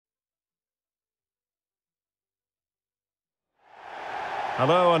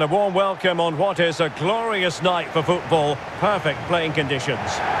Hello and a warm welcome on what is a glorious night for football. Perfect playing conditions.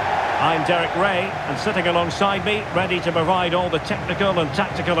 I'm Derek Ray, and sitting alongside me, ready to provide all the technical and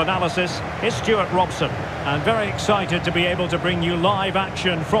tactical analysis, is Stuart Robson. And very excited to be able to bring you live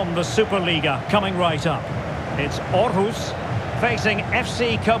action from the Superliga coming right up. It's Aarhus facing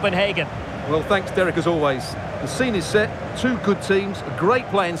FC Kobenhavn. Well, thanks, Derek, as always. The scene is set, two good teams, a great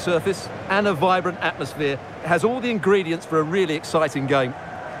playing surface and a vibrant atmosphere. It has all the ingredients for a really exciting game.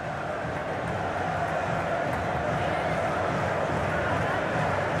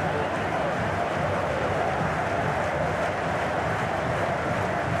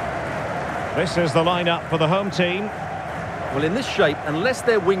 This is the lineup for the home team. Well, in this shape, unless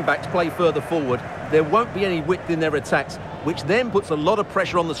their wing-backs play further forward, there won't be any width in their attacks, which then puts a lot of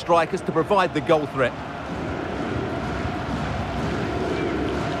pressure on the strikers to provide the goal threat.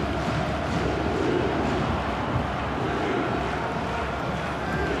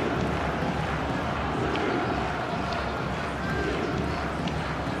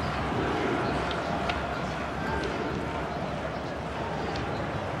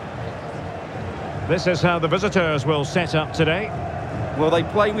 This is how the visitors will set up today. Well, they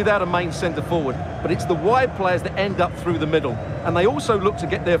play without a main centre-forward, but it's the wide players that end up through the middle. And they also look to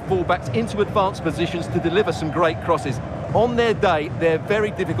get their fullbacks into advanced positions to deliver some great crosses. On their day, they're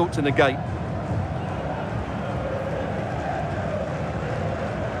very difficult to negate.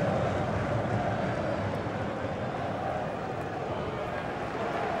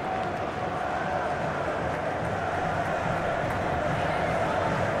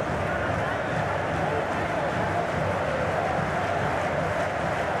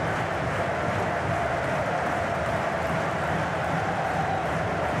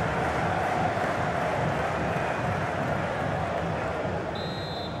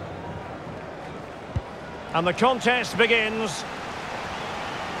 And the contest begins.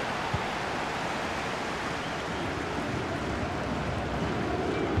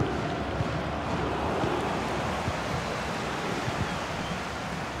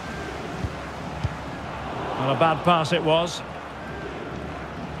 Well, a bad pass it was.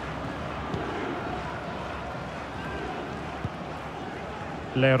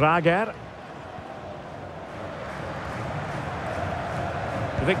 Lerager.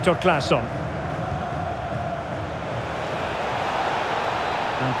 Victor Claesson.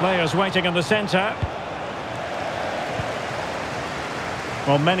 And players waiting in the centre.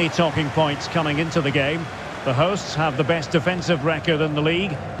 Well, many talking points coming into the game. The hosts have the best defensive record in the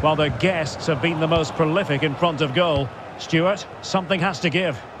league, while their guests have been the most prolific in front of goal. Stuart, something has to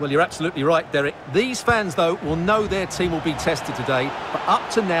give. Well, you're absolutely right, Derek. These fans, though, will know their team will be tested today. But up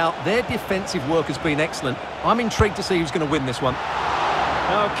to now, their defensive work has been excellent. I'm intrigued to see who's going to win this one.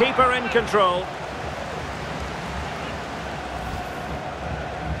 Now, keeper in control.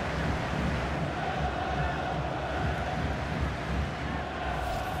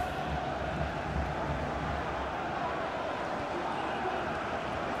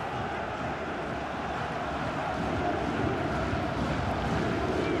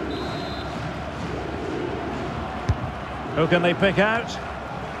 Who can they pick out?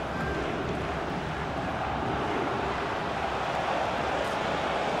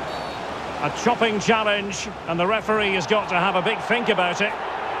 A chopping challenge, and the referee has got to have a big think about it.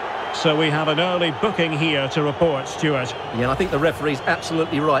 So we have an early booking here to report, Stuart. Yeah, and I think the referee's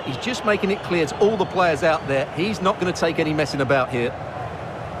absolutely right. He's just making it clear to all the players out there, he's not going to take any messing about here.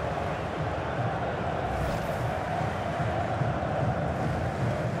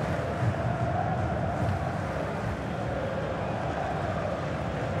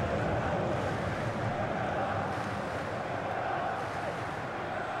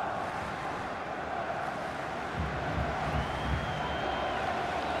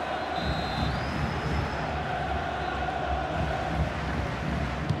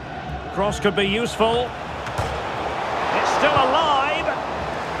 Cross could be useful. It's still alive.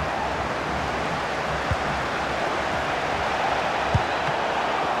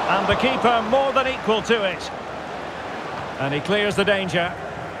 And the keeper more than equal to it. And he clears the danger.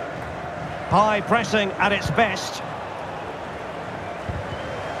 High pressing at its best.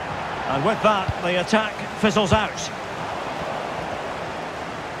 And with that, the attack fizzles out.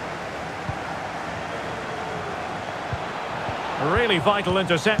 A really vital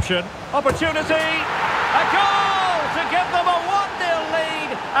interception. Opportunity! A goal to give them a 1-0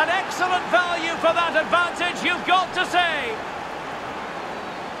 lead. An excellent value for that advantage, you've got to say.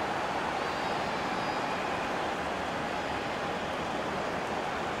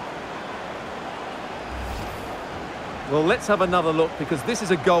 Well, let's have another look, because this is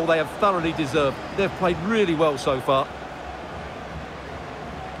a goal they have thoroughly deserved. They've played really well so far.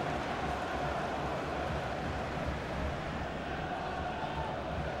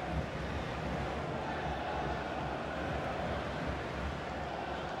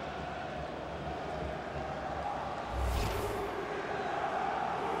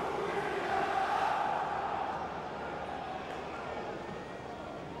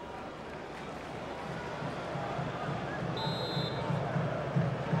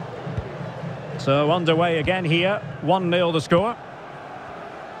 So underway again here, 1-0 the score.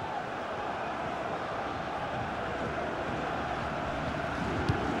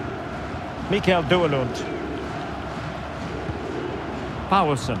 Mikael Duelund.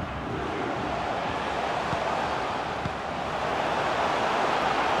 Paulsen.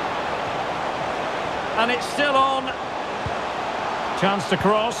 And it's still on. Chance to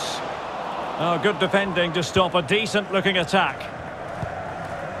cross. Oh, good defending to stop a decent-looking attack.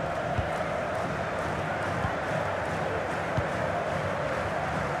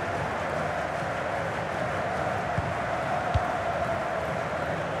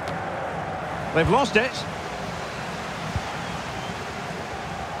 They've lost it.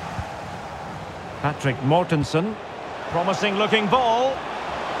 Patrick Mortensen. Promising looking ball.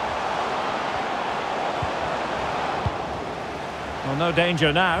 Well, no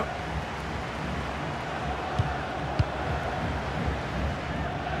danger now.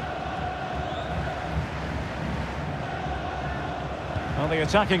 Well, the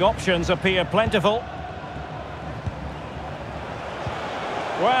attacking options appear plentiful.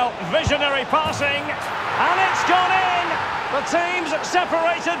 Well, visionary passing, and it's gone in! The team's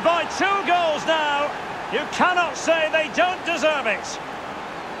separated by 2 goals now. You cannot say they don't deserve it.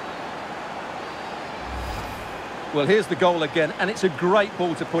 Well, here's the goal again, and it's a great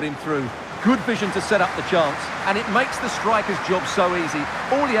ball to put him through. Good vision to set up the chance, and it makes the striker's job so easy.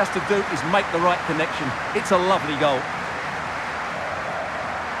 All he has to do is make the right connection. It's a lovely goal.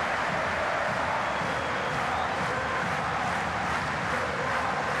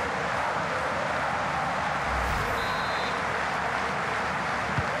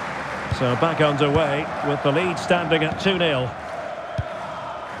 So back underway with the lead standing at 2-0.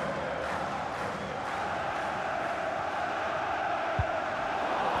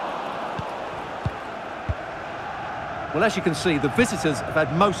 Well, as you can see, the visitors have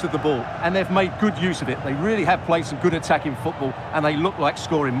had most of the ball, and they've made good use of it. They really have played some good attacking football, and they look like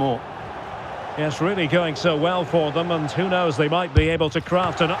scoring more. Yes, really going so well for them, and who knows, they might be able to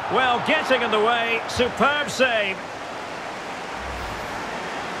craft an... Well, getting in the way, superb save.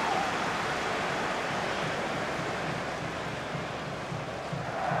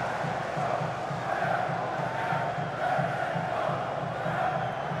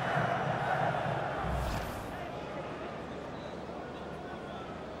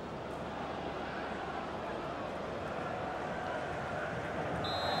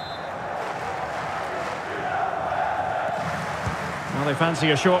 Well, they fancy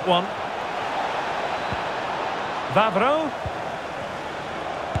a short one. Vavro.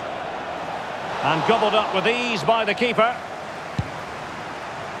 And gobbled up with ease by the keeper.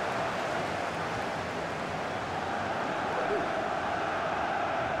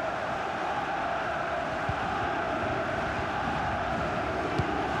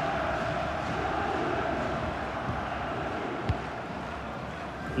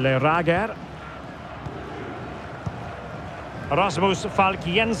 Lerager. Rasmus Falk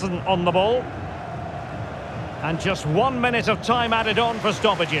Jensen on the ball. And just 1 minute of time added on for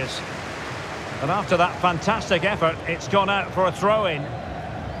stoppages. And after that fantastic effort, it's gone out for a throw-in.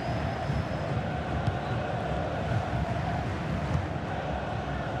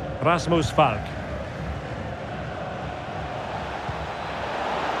 Rasmus Falk.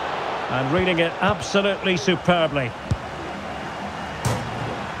 And reading it absolutely superbly.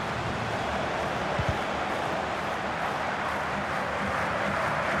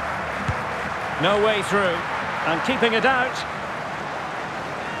 No way through, and keeping it out.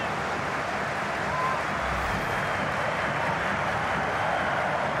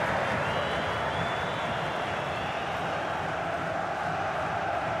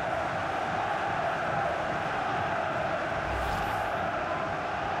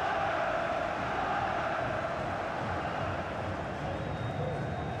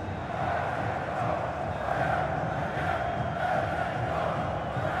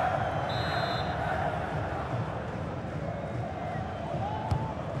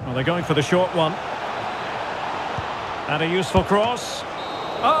 Well, they're going for the short one. And a useful cross.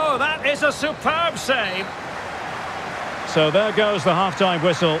 Oh, that is a superb save. So there goes the half-time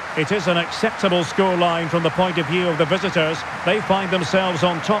whistle. It is an acceptable scoreline from the point of view of the visitors. They find themselves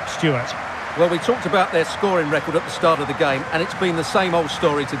on top, Stuart. Well, we talked about their scoring record at the start of the game, and it's been the same old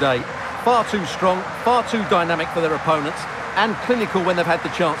story today. Far too strong, far too dynamic for their opponents, and clinical when they've had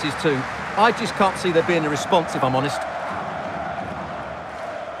the chances too. I just can't see there being a response, if I'm honest.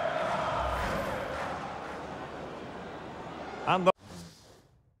 And the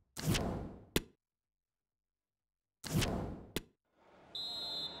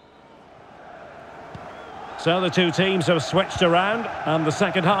So the two teams have switched around and the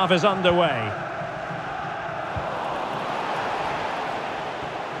second half is underway.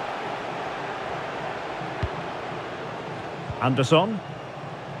 Anderson.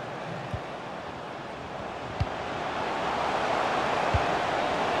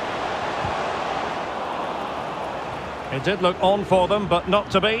 It did look on for them, but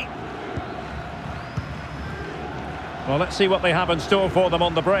not to be. Well, let's see what they have in store for them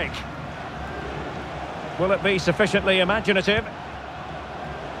on the break. Will it be sufficiently imaginative?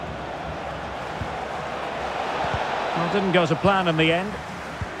 Well, didn't go to plan in the end.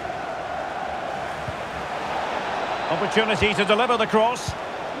 Opportunity to deliver the cross.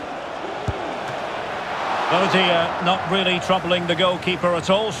 Ability not really troubling the goalkeeper at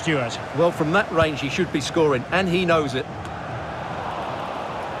all, Stuart. Well, from that range he should be scoring, and he knows it.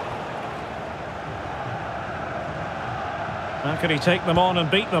 How can he take them on and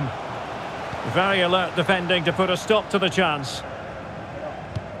beat them? Very alert defending to put a stop to the chance.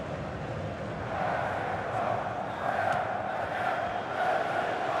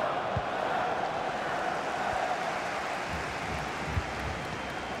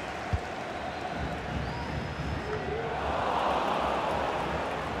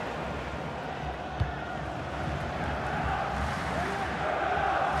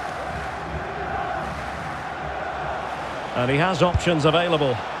 And he has options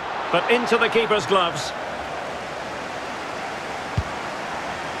available. But into the keeper's gloves.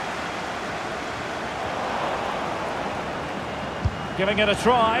 Giving it a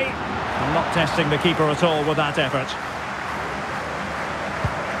try. And not testing the keeper at all with that effort.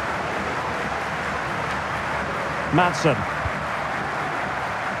 Madsen.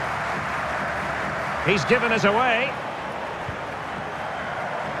 He's given it away.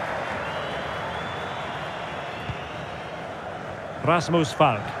 Rasmus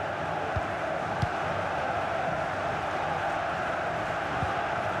Falk.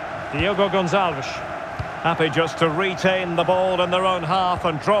 Diogo Gonçalves. Happy just to retain the ball in their own half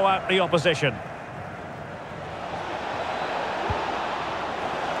and draw out the opposition.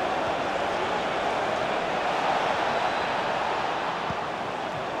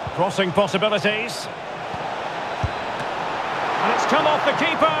 Crossing possibilities. And it's come off the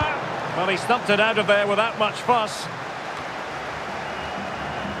keeper. Well, he stumped it out of there without much fuss.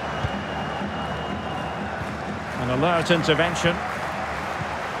 An alert intervention.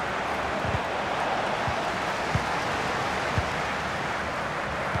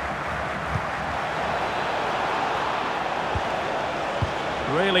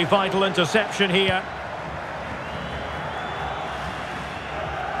 Really vital interception here.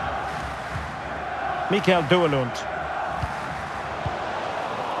 Mikael Duelund.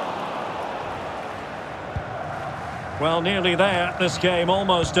 Well, nearly there, this game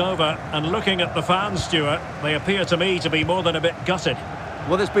almost over. And looking at the fans, Stuart, they appear to me to be more than a bit gutted.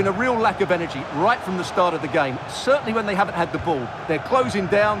 Well, there's been a real lack of energy right from the start of the game. Certainly when they haven't had the ball. They're closing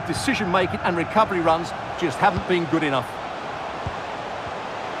down, decision-making and recovery runs just haven't been good enough.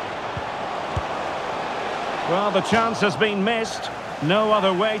 Well, the chance has been missed. No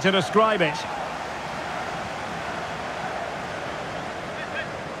other way to describe it.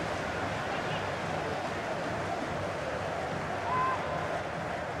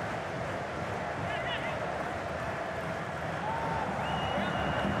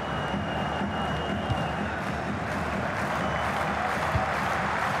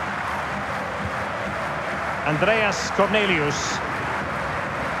 Andreas Cornelius.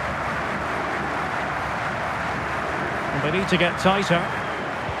 And they need to get tighter.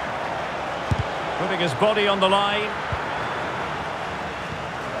 Putting his body on the line.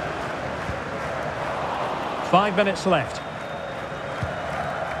 5 minutes left.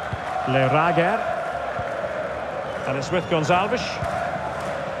 Le Rager. And it's with Gonçalves.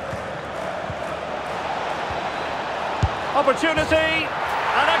 Opportunity.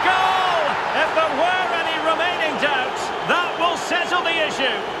 And a goal! If there were any remaining doubts, that will settle the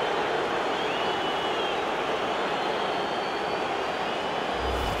issue.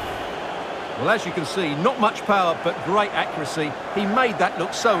 Well, as you can see, not much power, but great accuracy. He made that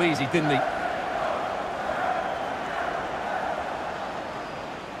look so easy, didn't he?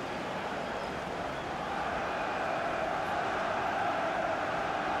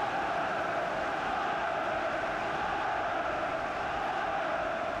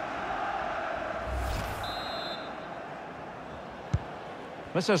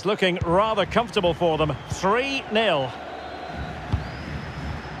 This is looking rather comfortable for them. 3-0.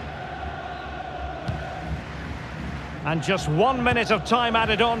 And just 1 minute of time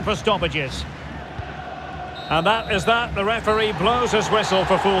added on for stoppages. And that is that. The referee blows his whistle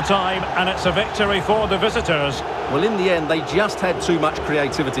for full time, and it's a victory for the visitors. Well, in the end, they just had too much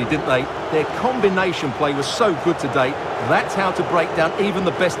creativity, didn't they? Their combination play was so good today. That's how to break down even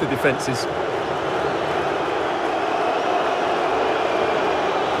the best of defences.